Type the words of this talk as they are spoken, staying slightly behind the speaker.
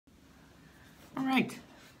Alright,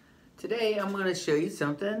 today I'm going to show you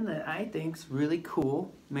something that I think is really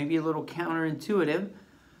cool, maybe a little counterintuitive.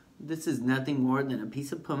 This is nothing more than a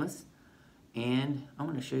piece of pumice, and I'm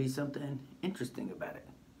going to show you something interesting about it.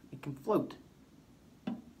 It can float.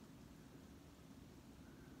 And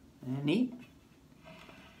neat.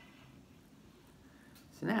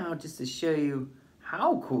 So now, just to show you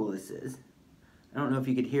how cool this is, I don't know if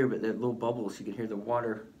you could hear, but the little bubbles, you could hear the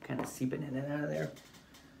water kind of seeping in and out of there.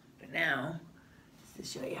 But now, to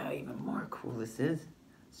show you how even more cool this is,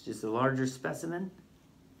 it's just a larger specimen.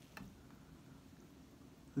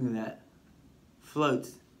 Look at that.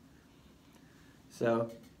 Floats. So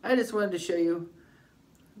I just wanted to show you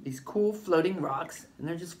these cool floating rocks, and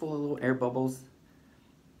they're just full of little air bubbles.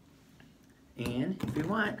 And if you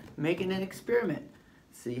want, making an experiment.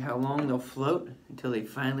 See how long they'll float until they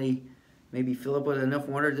finally maybe fill up with enough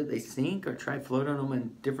water that they sink, or try floating them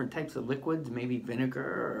in different types of liquids, maybe vinegar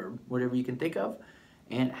or whatever you can think of,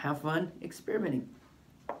 and have fun experimenting.